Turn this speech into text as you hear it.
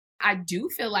I do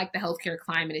feel like the healthcare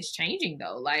climate is changing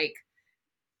though. Like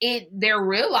they're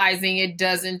realizing it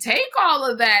doesn't take all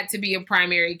of that to be a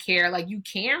primary care. Like you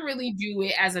can really do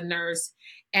it as a nurse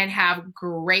and have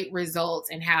great results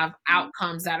and have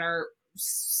outcomes that are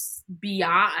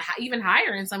beyond, even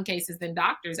higher in some cases than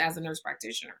doctors as a nurse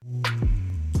practitioner.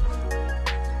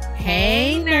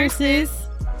 Hey, nurses.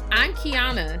 I'm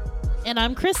Kiana. And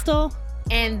I'm Crystal.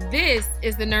 And this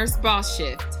is the Nurse Boss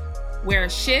Shift, where a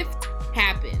shift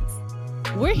happens.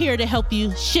 We're here to help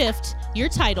you shift your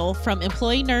title from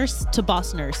employee nurse to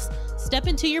boss nurse. Step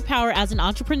into your power as an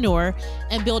entrepreneur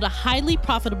and build a highly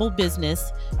profitable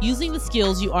business using the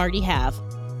skills you already have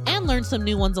and learn some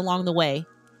new ones along the way.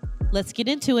 Let's get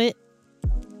into it.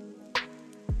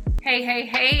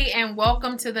 Hey, and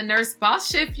welcome to the Nurse Boss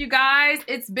Shift, you guys.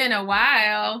 It's been a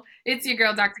while. It's your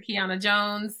girl, Dr. Kiana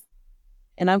Jones.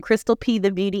 And I'm Crystal P,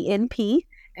 the Beauty NP.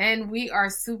 And we are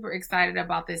super excited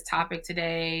about this topic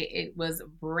today. It was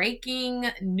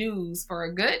breaking news for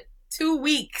a good 2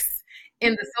 weeks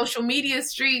in the social media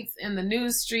streets, in the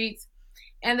news streets.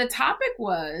 And the topic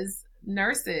was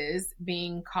nurses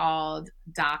being called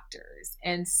doctors.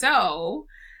 And so,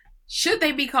 should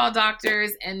they be called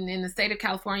doctors? And in the state of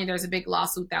California, there's a big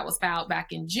lawsuit that was filed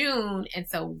back in June. And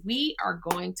so we are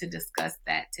going to discuss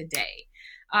that today.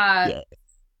 Yes.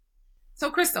 So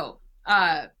Crystal,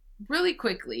 really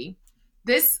quickly,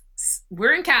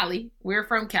 we're in Cali. We're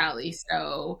from Cali.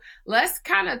 So let's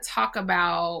kind of talk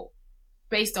about,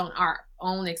 based on our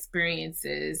own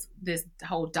experiences, this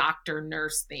whole doctor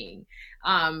nurse thing.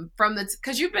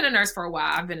 Because you've been a nurse for a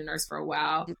while. I've been a nurse for a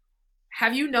while.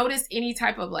 Have you noticed any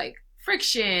type of like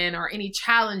friction or any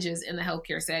challenges in the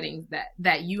healthcare settings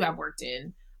that you have worked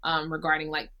in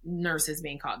regarding like nurses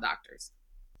being called doctors?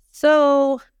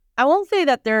 So I won't say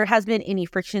that there has been any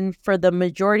friction. For the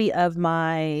majority of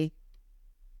my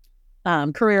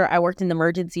career, I worked in the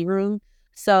emergency room.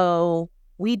 So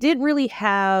we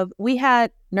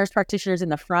had nurse practitioners in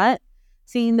the front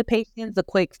seeing the patients, the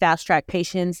quick fast track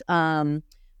patients,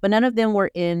 but none of them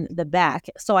were in the back.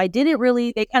 So they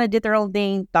kind of did their own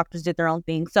thing. Doctors did their own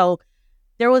thing. So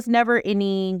there was never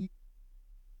any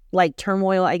like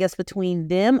turmoil, I guess, between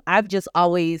them. I've just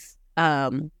always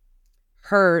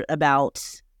heard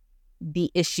about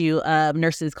the issue of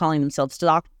nurses calling themselves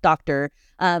doctor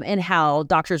and how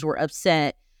doctors were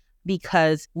upset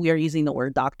because we are using the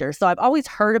word doctor. So I've always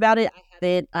heard about it. I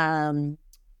haven't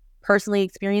personally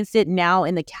experienced it. Now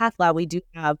in the cath lab, we do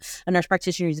have a nurse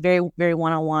practitioner who's very, very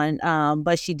one-on-one,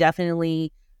 but she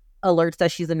definitely alerts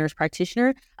that she's a nurse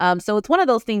practitioner. So it's one of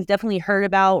those things, definitely heard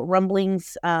about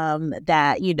rumblings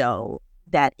that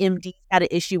MD had an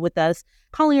issue with us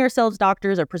calling ourselves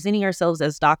doctors or presenting ourselves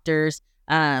as doctors.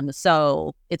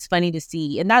 So it's funny to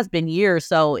see, and that's been years.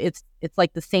 So it's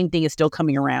like the same thing is still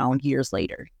coming around years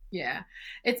later. Yeah,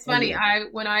 it's funny. Yeah.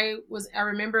 I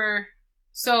remember.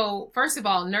 So first of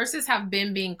all, nurses have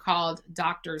been being called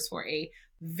doctors for a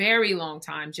very long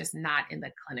time, just not in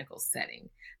the clinical setting.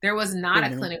 There was not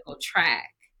a clinical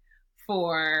track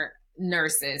for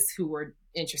nurses who were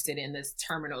interested in this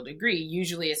terminal degree.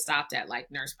 Usually it stopped at like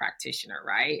nurse practitioner,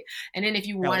 right? And then if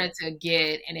you wanted to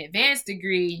get an advanced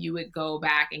degree, you would go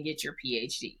back and get your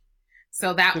PhD.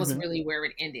 So that was really where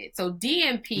it ended. So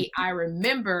DNP, I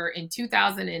remember in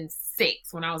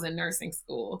 2006 when I was in nursing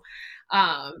school,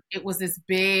 it was this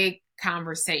big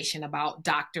conversation about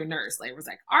doctor nurse. Like, it was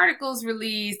like articles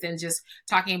released and just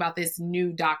talking about this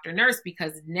new doctor nurse,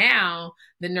 because now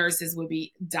the nurses would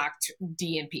be doctor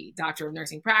DNP, doctor of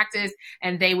nursing practice,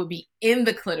 and they would be in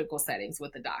the clinical settings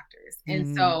with the doctors.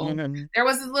 And so there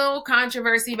was a little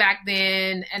controversy back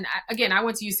then. And I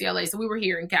went to UCLA, so we were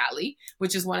here in Cali,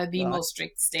 which is one of the most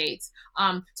strict states.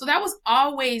 So that was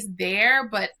always there,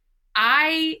 but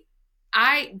I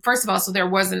first of all, so there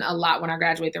wasn't a lot when I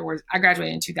graduated. I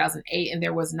graduated in 2008, and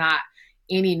there was not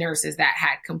any nurses that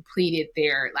had completed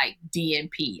their like DNP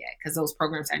yet, because those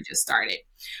programs had just started.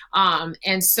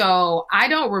 And so I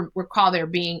don't recall there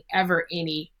being ever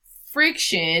any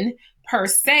friction per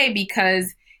se,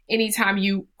 because anytime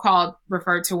you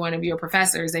referred to one of your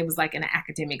professors, it was like in an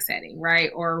academic setting,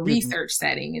 right? Or a research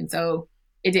setting. And so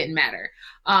it didn't matter.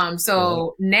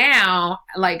 So now,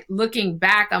 like looking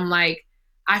back, I'm like,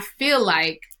 I feel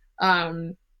like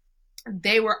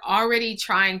they were already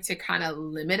trying to kind of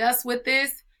limit us with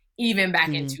this even back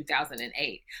in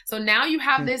 2008. So now you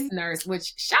have this nurse,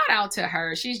 which shout out to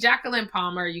her. She's Jacqueline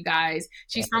Palmer, you guys.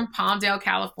 She's from Palmdale,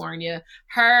 California.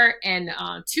 Her and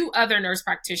two other nurse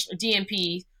practitioners,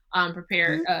 DNP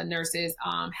prepared nurses,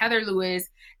 Heather Lewis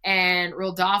and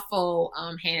Rodolfo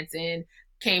Hansen,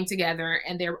 came together,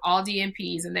 and they were all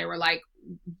DNPs, and they were like,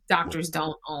 doctors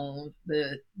don't own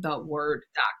the word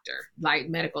doctor, like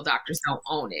medical doctors don't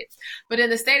own it. But in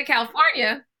the state of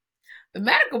California, the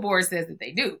medical board says that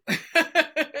they do.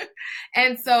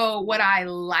 And so what I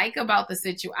like about the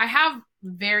situation, I have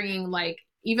varying, like,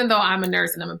 even though I'm a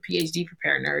nurse and I'm a PhD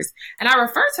prepared nurse, and I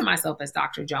refer to myself as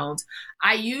Dr. Jones,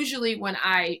 I usually, when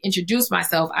I introduce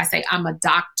myself, I say I'm a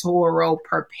doctoral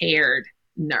prepared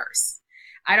nurse.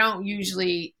 I don't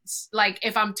usually, like,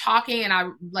 if I'm talking and I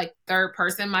like third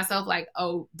person myself, like,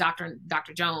 oh, Dr.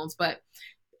 Jones, but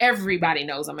everybody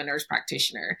knows I'm a nurse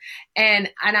practitioner. And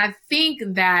I think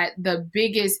that the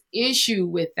biggest issue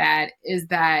with that is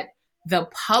that the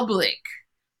public,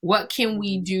 what can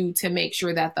we do to make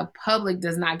sure that the public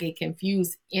does not get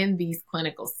confused in these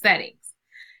clinical settings?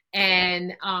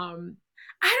 And I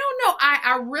don't know.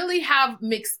 I really have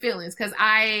mixed feelings because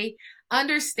I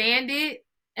understand it.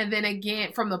 And then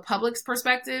again, from the public's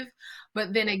perspective,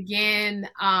 but then again,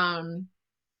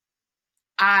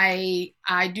 I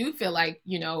do feel like,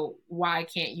 you know, why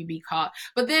can't you be called?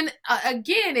 But then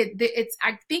again, it's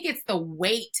I think it's the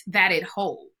weight that it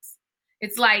holds.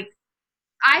 It's like,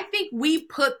 I think we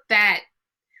put that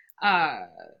that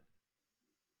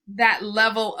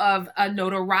level of a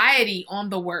notoriety on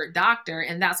the word doctor,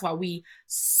 and that's why we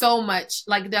so much,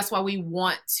 like, that's why we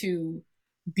want to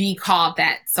be called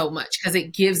that so much, because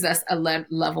it gives us a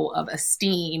level of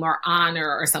esteem or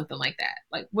honor or something like that.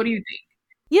 Like, what do you think?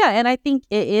 Yeah, and I think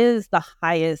it is the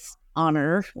highest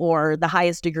honor or the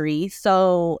highest degree.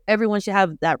 So everyone should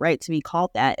have that right to be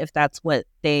called that if that's what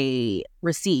they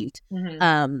received.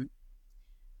 Mm-hmm.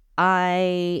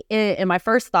 And my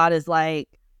first thought is like,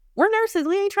 we're nurses.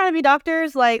 We ain't trying to be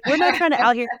doctors. Like, we're not trying to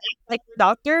out here like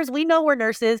doctors. We know we're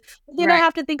nurses. But then I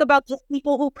have to think about the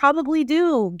people who probably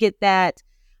do get that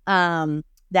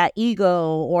that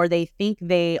ego, or they think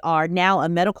they are now a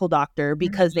medical doctor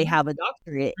because they have a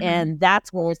doctorate. And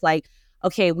that's where it's like,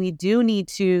 okay, we do need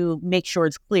to make sure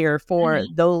it's clear for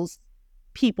those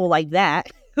people like that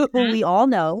who we all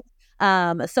know.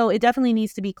 So it definitely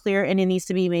needs to be clear, and it needs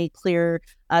to be made clear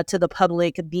to the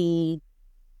public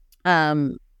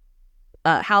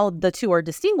how the two are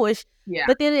distinguished. Yeah.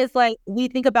 But then it's like, we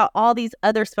think about all these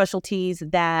other specialties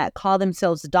that call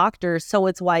themselves doctors. So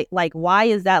it's why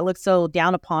is that look so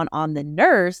down upon on the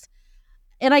nurse?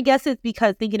 And I guess it's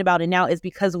because, thinking about it now, is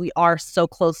because we are so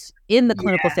close in the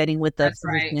clinical setting with the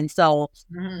physician. Right. So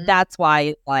that's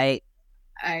why, like,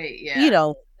 you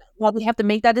know, well, we have to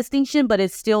make that distinction, but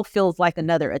it still feels like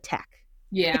another attack.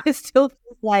 Yeah. It still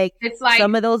feels like,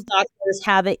 some of those doctors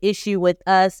have an issue with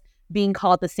us being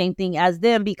called the same thing as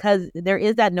them, because there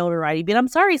is that notoriety. But I'm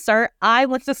sorry, sir, I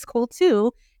went to school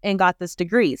too and got this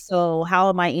degree. So how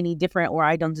am I any different, or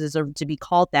I don't deserve to be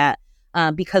called that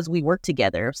because we work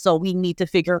together? So we need to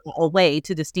figure out a way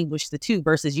to distinguish the two,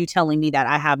 versus you telling me that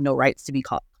I have no rights to be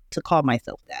called, to call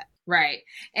myself that. Right.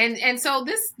 And so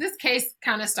this case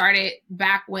kind of started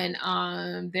back when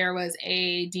there was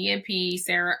a DNP,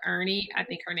 Sarah Ernie. I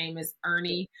think her name is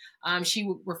Ernie. She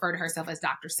would refer to herself as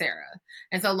Dr. Sarah.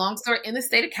 And so, long story, in the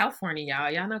state of California,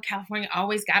 y'all know California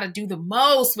always got to do the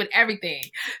most with everything.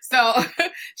 So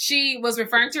she was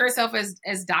referring to herself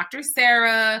as Dr.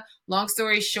 Sarah. Long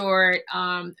story short,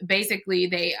 basically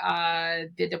the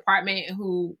department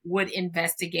who would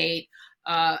investigate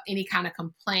any kind of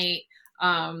complaint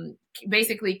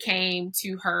basically came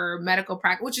to her medical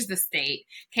practice, which is the state,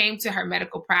 came to her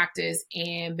medical practice,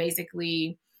 and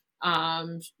basically,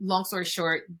 long story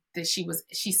short, that she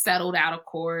settled out of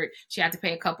court. She had to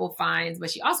pay a couple fines,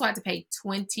 but she also had to pay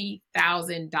 $20,000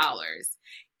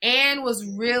 and was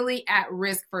really at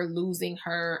risk for losing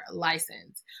her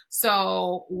license.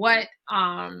 So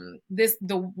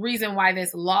the reason why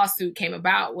this lawsuit came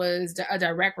about was a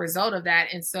direct result of that.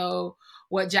 And so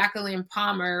what Jacqueline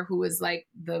Palmer, who is like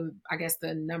the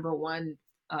number one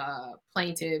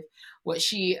plaintiff, what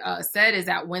she said is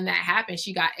that when that happened,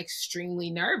 she got extremely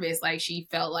nervous. Like, she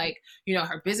felt like, you know,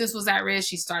 her business was at risk.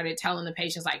 She started telling the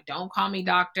patients, like, don't call me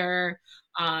doctor,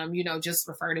 you know, just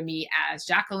refer to me as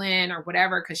Jacqueline or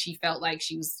whatever, because she felt like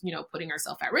she was, you know, putting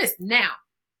herself at risk. Now,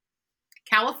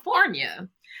 California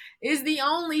is the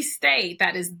only state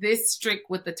that is this strict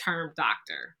with the term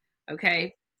doctor.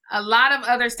 Okay. A lot of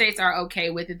other states are okay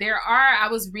with it. I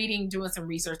was doing some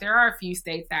research. There are a few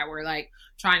states that were like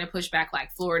trying to push back, like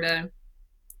Florida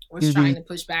was trying to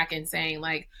push back and saying,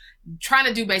 like, trying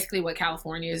to do basically what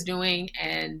California is doing.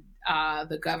 And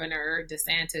the governor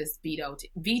DeSantis vetoed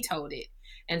it.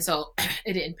 And so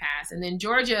it didn't pass. And then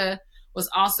Georgia was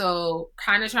also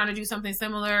kind of trying to do something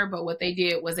similar. But what they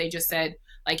did was they just said,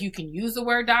 like, you can use the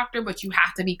word doctor, but you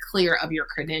have to be clear of your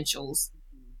credentials.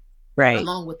 Right.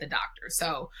 along with the doctor.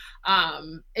 So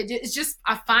it's just,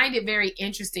 I find it very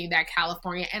interesting that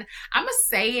California, and I'm gonna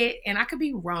say it and I could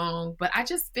be wrong, but I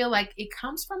just feel like it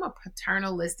comes from a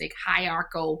paternalistic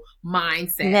hierarchical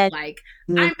mindset. That, Like,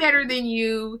 mm, I'm better than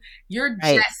you, you're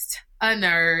right. just a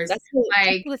nurse. That's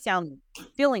Like, what it sounds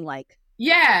feeling like.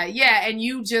 yeah, and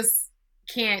you just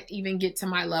can't even get to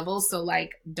my level, so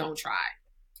like, don't try.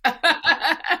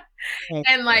 Right.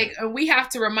 And like, we have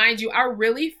to remind you, I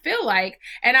really feel like,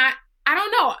 and I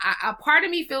don't know, a part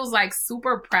of me feels like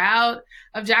super proud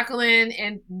of Jacqueline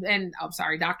and I'm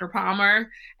sorry, Dr. Palmer,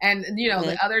 and Mhm.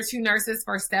 the other two nurses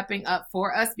for stepping up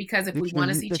for us, because if we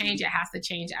want to Mhm. see change, it has to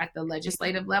change at the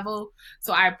legislative level.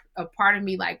 So a part of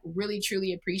me like really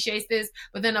truly appreciates this,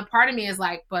 but then a part of me is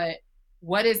like, but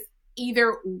what is,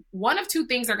 either one of two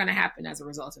things are going to happen as a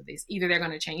result of this. Either they're going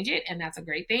to change it, and that's a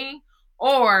great thing,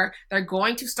 or they're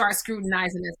going to start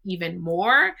scrutinizing us even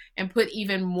more and put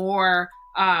even more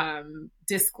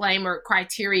disclaimer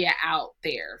criteria out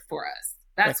there for us.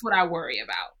 Right. That's what I worry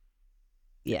about.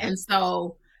 Yeah. And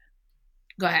so,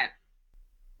 go ahead.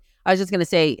 I was just gonna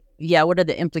say, yeah, what are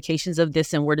the implications of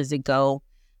this and where does it go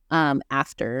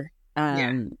after?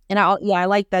 Yeah. And I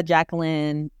like that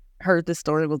Jacqueline heard the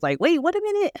story, was like, wait a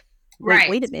minute. Like, Right.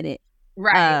 wait a minute.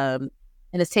 Right.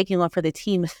 And it's taking one for the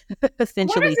team What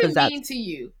essentially, does because it that's mean to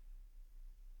you?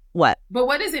 what. But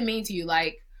what does it mean to you?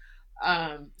 Like,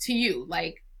 to you,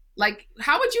 like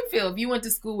how would you feel if you went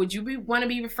to school? Would you want to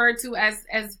be referred to as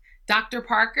Dr.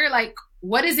 Parker? Like,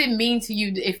 what does it mean to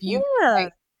you if you Yeah.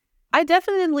 like, I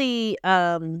definitely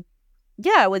yeah,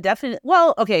 I would definitely,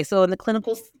 well, okay, so in the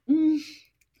clinical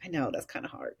I know that's kind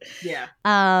of hard. yeah.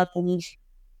 I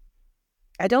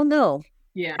don't know.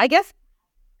 Yeah. I guess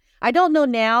I don't know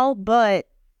now, but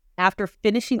after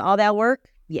finishing all that work,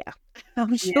 yeah,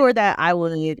 I'm sure that I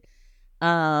would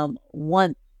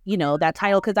want, that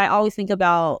title, because I always think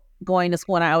about going to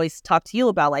school, and I always talk to you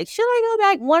about, like, should I go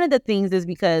back? One of the things is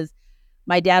because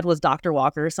my dad was Dr.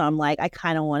 Walker, so I'm like, I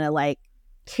kind of want to like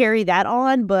carry that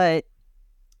on, but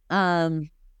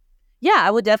yeah,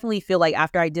 I would definitely feel like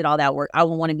after I did all that work, I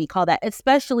would want to be called that,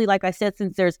 especially like I said,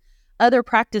 since there's other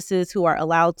practices who are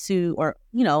allowed to, or,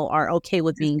 are okay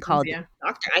with being called Yeah.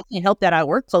 doctor. I can't help that I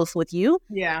work close with you.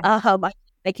 Yeah.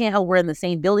 I can't help we're in the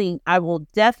same building. I will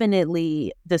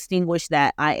definitely distinguish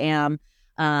that I am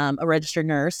a registered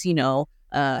nurse,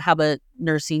 have a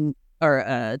nursing or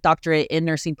a doctorate in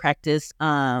nursing practice.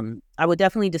 I would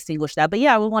definitely distinguish that. But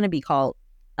yeah, I would want to be called,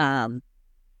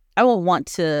 I will want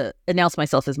to announce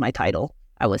myself as my title,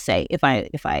 I would say, if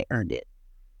I earned it.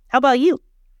 How about you,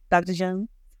 Dr. Jones?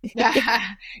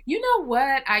 You know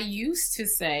what? I used to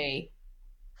say,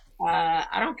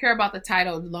 I don't care about the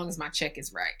title as long as my check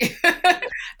is right.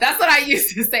 That's what I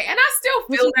used to say. And I still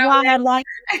Which feel is that why way. I'm like,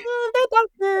 that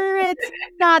doctor, it's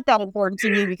not that important to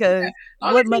me, because As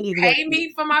long what as you money is pay going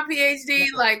me for my PhD,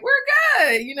 like, we're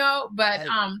good, But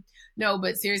to no,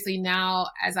 but seriously, now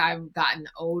as I've gotten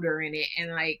older in it,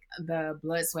 and like the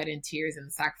blood, sweat, and tears and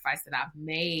the sacrifice that I've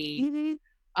made,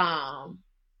 um,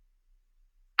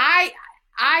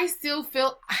 I still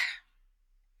feel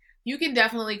you can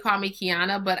definitely call me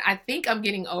Kiana, but I think I'm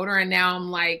getting older, and now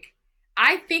I'm like,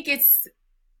 I think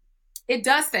it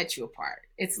does set you apart.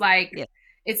 It's like, yeah.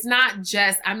 it's not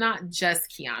just, I'm not just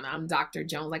Kiana, I'm Dr.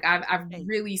 Jones. Like, I've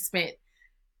really spent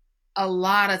a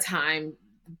lot of time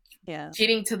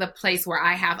getting to the place where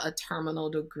I have a terminal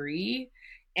degree,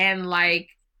 and like,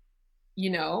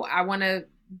 I want to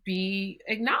be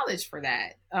acknowledged for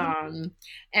that.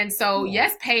 And so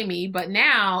yes, pay me, but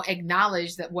now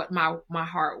acknowledge that what my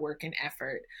hard work and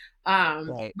effort.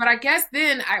 But I guess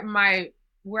then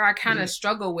where I kind of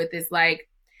struggle with is like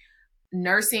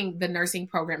the nursing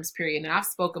programs period. And I've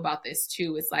spoke about this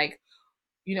too. It's like,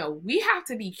 we have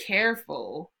to be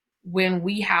careful when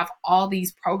we have all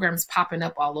these programs popping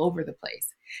up all over the place,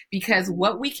 because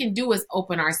what we can do is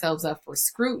open ourselves up for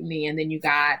scrutiny. And then you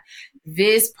got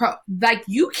this like,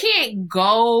 you can't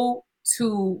go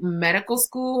to medical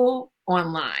school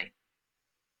online.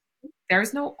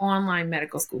 There's no online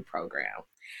medical school program.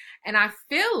 And I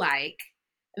feel like,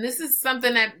 and this is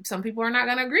something that some people are not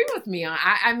going to agree with me on.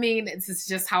 I mean, it's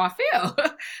just how I feel.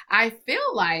 I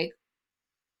feel like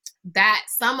that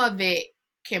some of it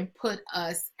can put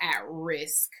us at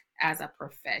risk as a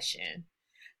profession.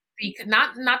 Because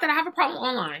not that I have a problem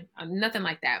online, nothing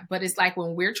like that, but it's like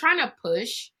when we're trying to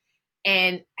push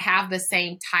and have the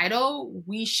same title,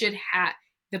 we should have,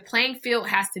 the playing field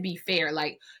has to be fair.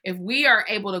 Like, if we are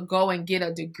able to go and get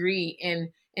a degree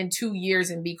in 2 years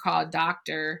and be called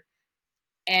doctor,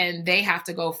 and they have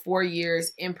to go 4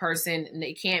 years in person and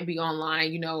they can't be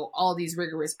online, all these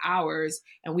rigorous hours.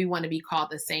 And we want to be called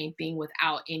the same thing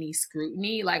without any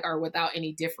scrutiny, or without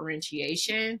any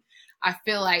differentiation. I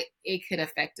feel like it could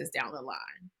affect us down the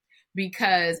line,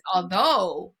 because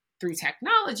although through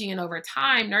technology and over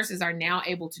time, nurses are now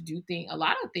able to do a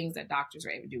lot of things that doctors are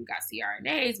able to do. We got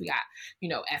CRNAs, we got,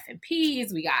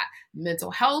 FNPs, we got mental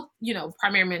health,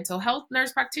 primary mental health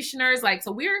nurse practitioners.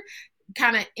 So we're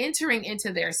kind of entering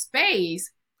into their space,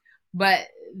 but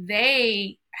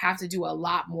they have to do a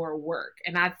lot more work.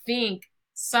 And I think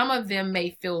some of them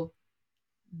may feel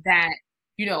that,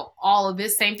 all of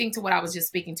this, same thing to what I was just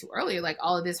speaking to earlier,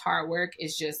 all of this hard work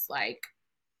is just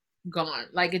gone.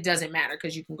 It doesn't matter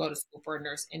because you can go to school for a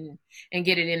nurse and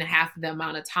get it in half the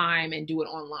amount of time and do it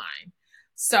online.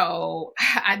 So,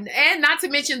 and not to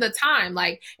mention the time,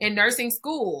 in nursing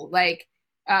school,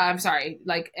 I'm sorry,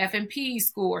 FNP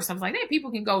school or something like that,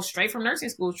 people can go straight from nursing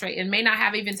school straight and may not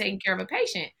have even taken care of a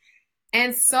patient.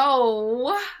 And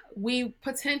so we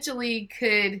potentially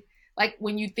could,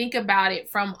 when you think about it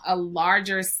from a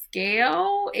larger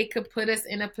scale, it could put us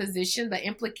in a position, the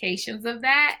implications of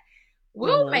that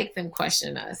will make them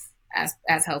question us as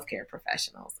healthcare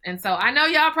professionals. And so I know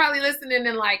y'all probably listening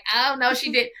and oh no,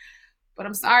 she did. But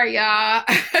I'm sorry, y'all.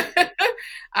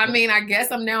 I mean, I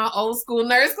guess I'm now an old school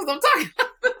nurse because I'm talking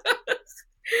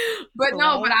but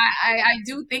no, but I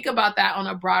do think about that on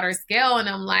a broader scale. And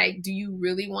I'm like, do you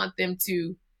really want them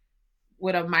to,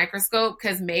 with a microscope?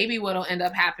 Because maybe what'll end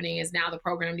up happening is now the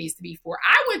program needs to be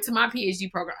I went to my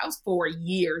PhD program. I was 4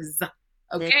 years.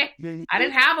 Okay. I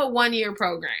didn't have a 1-year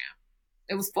program.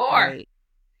 It was 4. Right.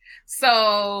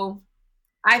 So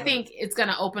I think it's going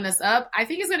to open us up. I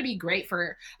think it's going to be great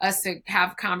for us to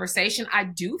have conversation. I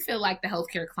do feel like the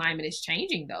healthcare climate is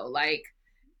changing though.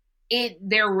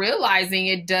 They're realizing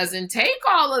it doesn't take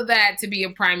all of that to be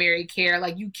a primary care.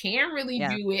 You can really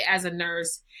do it as a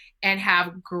nurse and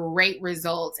have great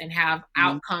results and have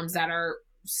outcomes that are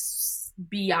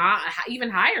beyond, even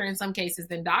higher in some cases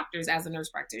than doctors as a nurse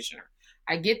practitioner.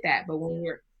 I get that. But when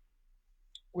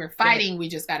we're fighting, we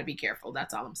just got to be careful.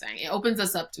 That's all I'm saying. It opens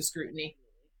us up to scrutiny.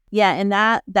 Yeah. And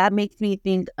that makes me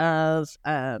think of,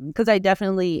 because I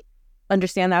definitely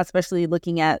understand that, especially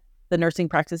looking at the nursing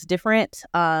practice different,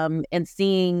 and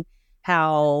seeing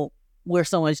how we're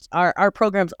so much, our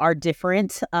programs are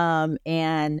different,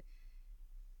 and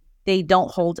they don't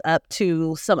hold up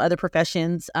to some other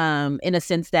professions, in a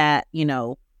sense that,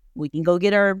 we can go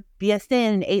get our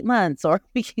BSN in 8 months, or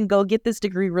we can go get this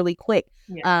degree really quick.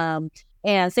 Yeah.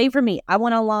 And same for me, I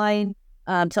went online,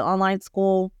 to online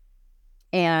school,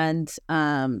 and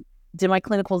did my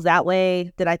clinicals that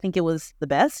way. Did I think it was the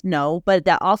best? No, but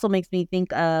that also makes me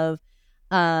think of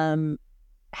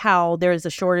how there's a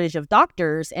shortage of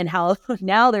doctors, and how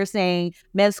now they're saying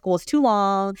med school is too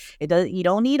long. You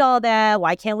don't need all that.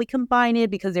 Why can't we combine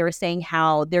it? Because they were saying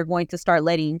how they're going to start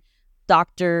letting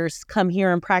doctors come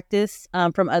here and practice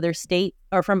from other state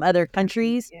or from other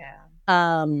countries.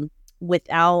 Yeah.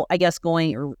 Without, I guess,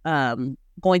 going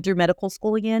through medical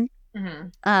school again.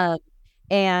 Mm-hmm.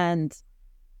 And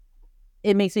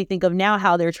it makes me think of now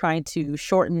how they're trying to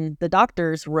shorten the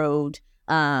doctor's road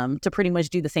to pretty much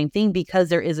do the same thing, because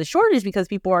there is a shortage, because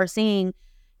people are seeing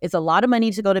it's a lot of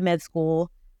money to go to med school.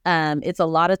 It's a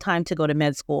lot of time to go to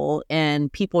med school,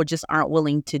 and people just aren't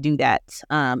willing to do that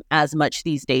as much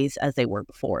these days as they were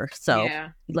before. So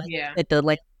the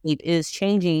landscape is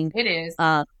changing. It is.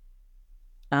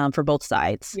 For both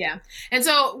sides. Yeah. And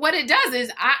so what it does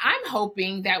is I'm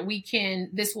hoping that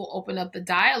this will open up the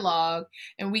dialogue,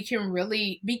 and we can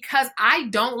really, because I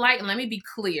don't like, and let me be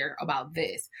clear about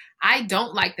this, I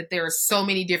don't like that there are so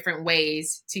many different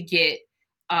ways to get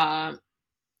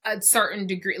a certain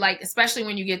degree, especially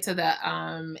when you get to the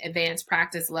advanced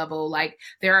practice level.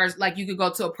 There are, you could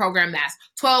go to a program that's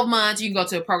 12 months, you can go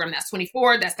to a program that's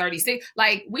 24, that's 36.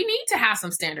 We need to have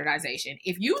some standardization.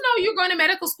 If you know you're going to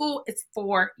medical school, it's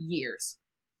 4 years,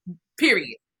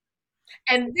 period.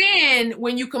 And then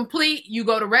when you complete, you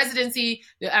go to residency,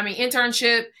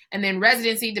 internship, and then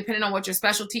residency, depending on what your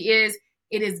specialty is.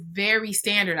 It is very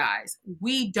standardized.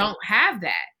 We don't have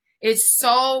that. It's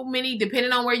so many,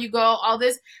 depending on where you go, all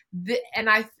this. And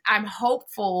I'm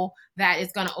hopeful that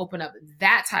it's going to open up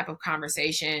that type of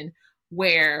conversation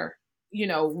where,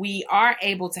 we are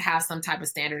able to have some type of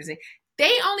standards.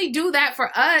 They only do that for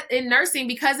us in nursing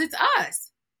because it's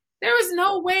us. There is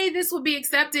no way this would be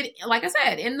accepted, like I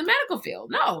said, in the medical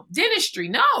field. No. Dentistry,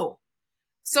 no.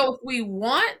 So if we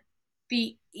want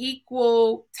the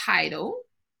equal title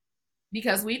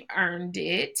because we've earned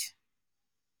it,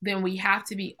 then we have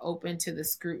to be open to the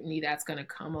scrutiny that's going to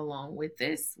come along with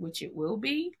this, which it will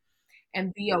be.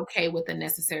 and be okay with the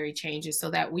necessary changes so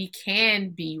that we can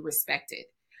be respected.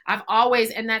 I've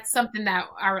always, and that's something that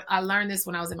I learned this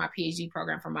when I was in my PhD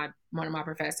program from one of my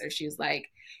professors. She was like,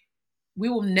 we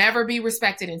will never be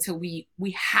respected until we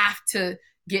have to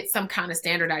get some kind of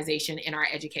standardization in our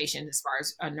education as far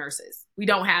as nurses. We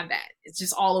don't have that. It's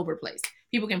just all over the place.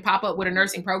 People can pop up with a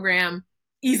nursing program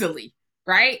easily,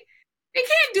 right? They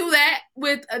can't do that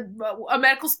with a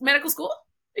medical school.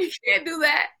 You can't do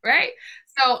that, right?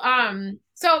 So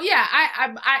yeah,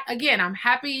 I again, I'm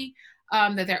happy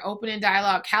that they're open in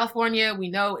dialogue. California, we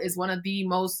know, is one of the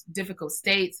most difficult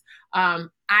states.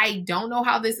 I don't know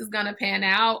how this is going to pan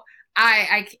out.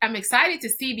 I'm excited to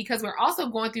see, because we're also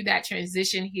going through that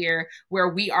transition here where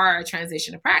we are a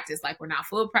transition of practice. Like, we're not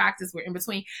full practice, we're in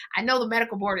between. I know the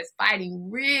medical board is fighting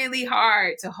really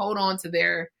hard to hold on to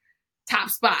their top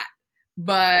spot,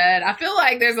 but I feel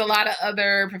like there's a lot of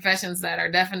other professions that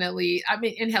are definitely, I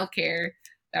mean, in healthcare,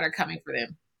 that are coming for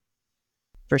them.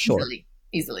 For sure.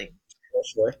 Easily. For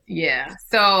sure. Yeah.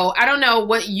 So I don't know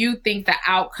what you think the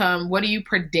outcome, what do you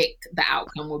predict the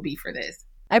outcome will be for this?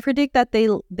 I predict that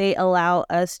they allow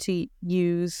us to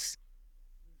use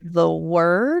the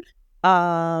word,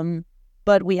 but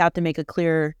we have to make a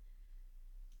clear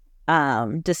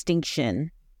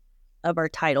distinction of our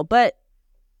title. But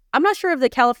I'm not sure if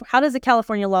how does the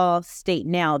California law state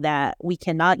now that we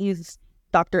cannot use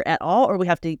doctor at all, or we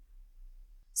have to?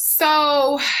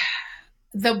 So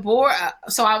the board.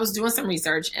 So I was doing some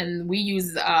research, and we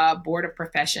use Board of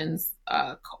Professions,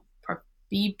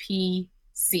 BPC.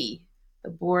 The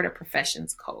Board of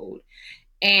Professions Code.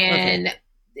 And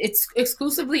it's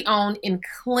exclusively owned in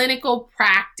clinical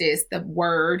practice, the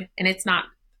word, and it's not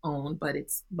owned, but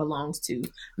it belongs to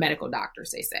medical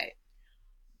doctors, they say,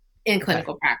 in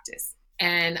clinical practice.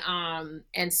 And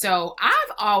so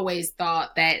I've always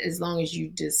thought that as long as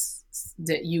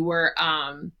that you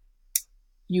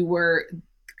were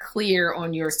clear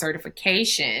on your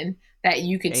certification, that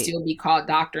you could still be called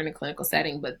doctor in a clinical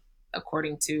setting, but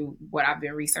according to what I've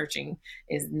been researching,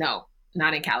 is no,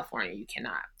 not in California. You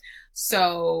cannot.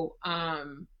 So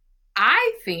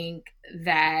I think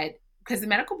that, because the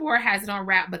medical board has it on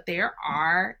wrap, but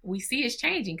we see it's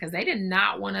changing, because they did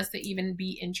not want us to even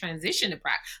be in transition to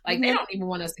practice. Like, they don't even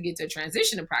want us to get to a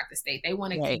transition to practice state. They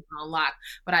want to keep it on lock.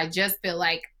 But I just feel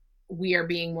like we are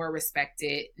being more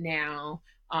respected now.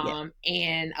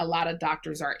 And a lot of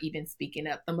doctors are even speaking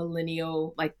up. The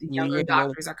millennial, like the younger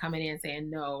doctors are coming in saying,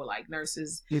 no, like,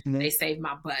 nurses, they saved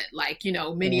my butt. Like,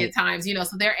 many a times,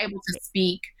 so they're able to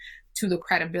speak to the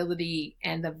credibility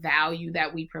and the value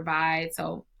that we provide.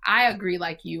 So I agree,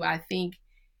 like you, I think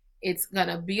it's going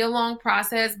to be a long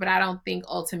process, but I don't think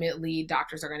ultimately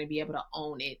doctors are going to be able to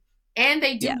own it. And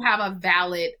they do have a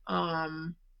valid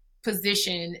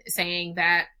position saying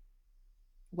that,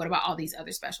 what about all these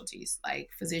other specialties, like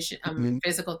physician,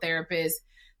 physical therapists?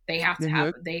 They have to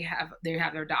have they have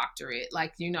their doctorate.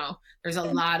 Like, there's a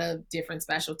lot of different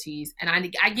specialties, and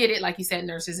I get it. Like you said,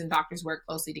 nurses and doctors work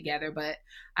closely together, but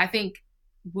I think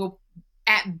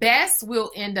at best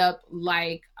we'll end up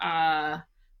like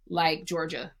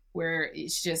Georgia, where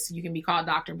it's just, you can be called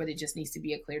doctor, but it just needs to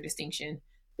be a clear distinction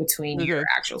between your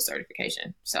actual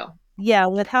certification. So. Yeah,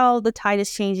 with how the tide is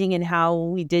changing and how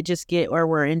we did just get, or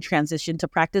we're in transition to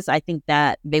practice, I think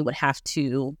that they would have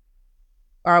to,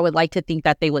 or I would like to think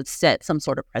that they would set some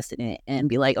sort of precedent and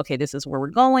be like, okay, this is where we're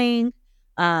going.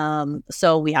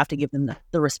 So we have to give them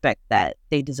the respect that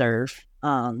they deserve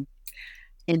in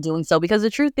doing so. Because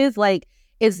the truth is, like,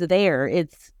 it's there.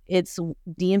 It's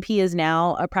DNP is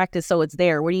now a practice, so it's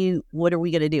there. What are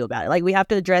we going to do about it? Like, we have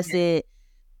to address it,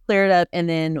 clear it up, and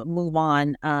then move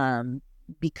on.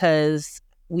 Because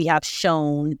we have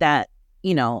shown that,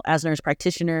 as nurse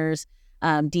practitioners,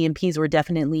 DNPs were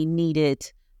definitely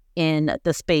needed in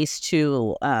the space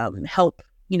to help,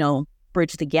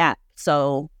 bridge the gap.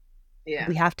 So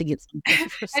we have to get some.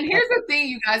 And here's the thing,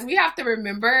 you guys, we have to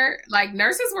remember, like,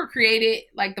 nurses were created,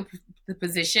 like, the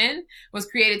position was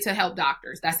created to help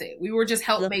doctors. That's it. We were just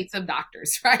helpmates of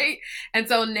doctors, right? And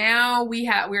so now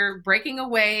we're breaking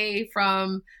away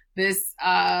from this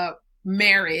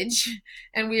marriage,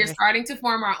 and we are starting to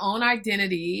form our own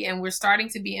identity, and we're starting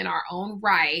to be in our own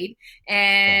right,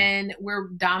 and we're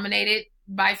dominated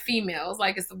by females.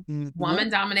 Like, it's a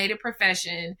woman dominated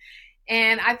profession.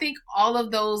 And I think all of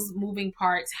those moving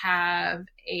parts have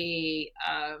a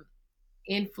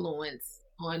influence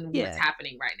on what's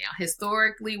happening right now.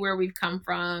 Historically, where we've come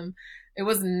from, it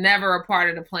was never a part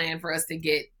of the plan for us to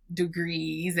get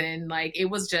degrees, and like it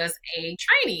was just a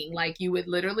training. Like you would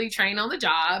literally train on the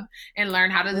job and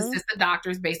learn how to assist the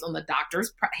doctors based on the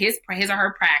doctor's his or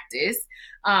her practice.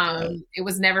 It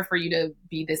was never for you to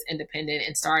be this independent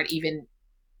and start even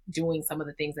doing some of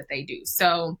the things that they do.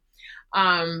 So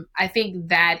I think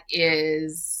that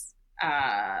is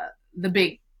the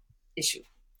big issue.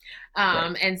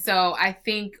 And so I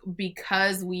think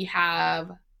because we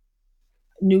have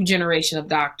new generation of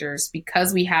doctors,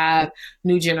 because we have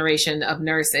new generation of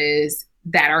nurses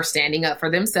that are standing up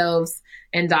for themselves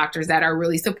and doctors that are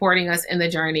really supporting us in the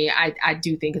journey, I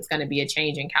do think it's going to be a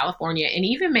change in California and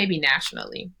even maybe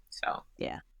nationally. So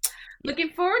yeah. Looking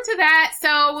forward to that.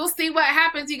 So we'll see what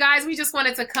happens, you guys. We just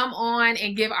wanted to come on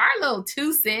and give our little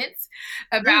 2 cents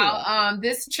about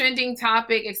this trending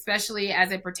topic, especially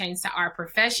as it pertains to our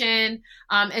profession,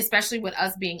 especially with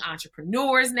us being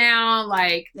entrepreneurs now.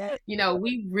 Like, you know,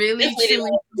 we really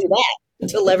truly do that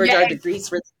to leverage our degrees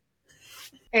for.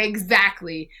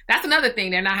 Exactly. That's another thing.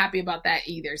 They're not happy about that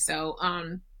either. So,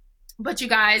 but you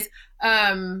guys,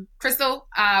 Crystal,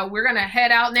 we're going to head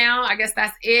out now. I guess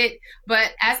that's it.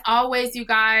 But as always, you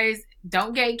guys,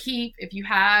 don't gatekeep. If you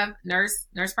have nurse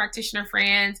practitioner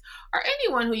friends or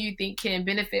anyone who you think can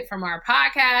benefit from our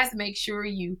podcast, make sure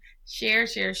you share,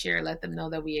 let them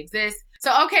know that we exist.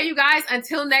 So, okay, you guys,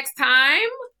 until next time,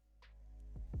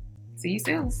 see you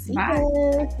soon.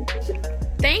 Bye.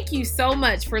 Thank you so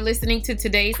much for listening to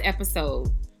today's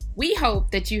episode. We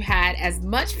hope that you had as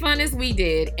much fun as we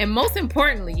did, and most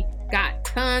importantly, got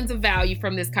tons of value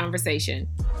from this conversation.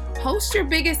 Post your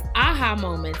biggest aha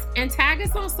moments and tag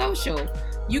us on social.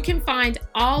 You can find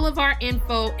all of our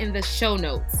info in the show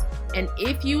notes. And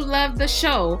if you love the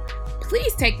show,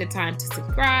 please take the time to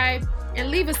subscribe and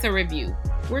leave us a review.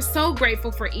 We're so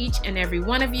grateful for each and every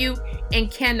one of you and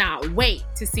cannot wait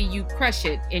to see you crush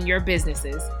it in your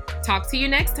businesses. Talk to you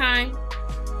next time.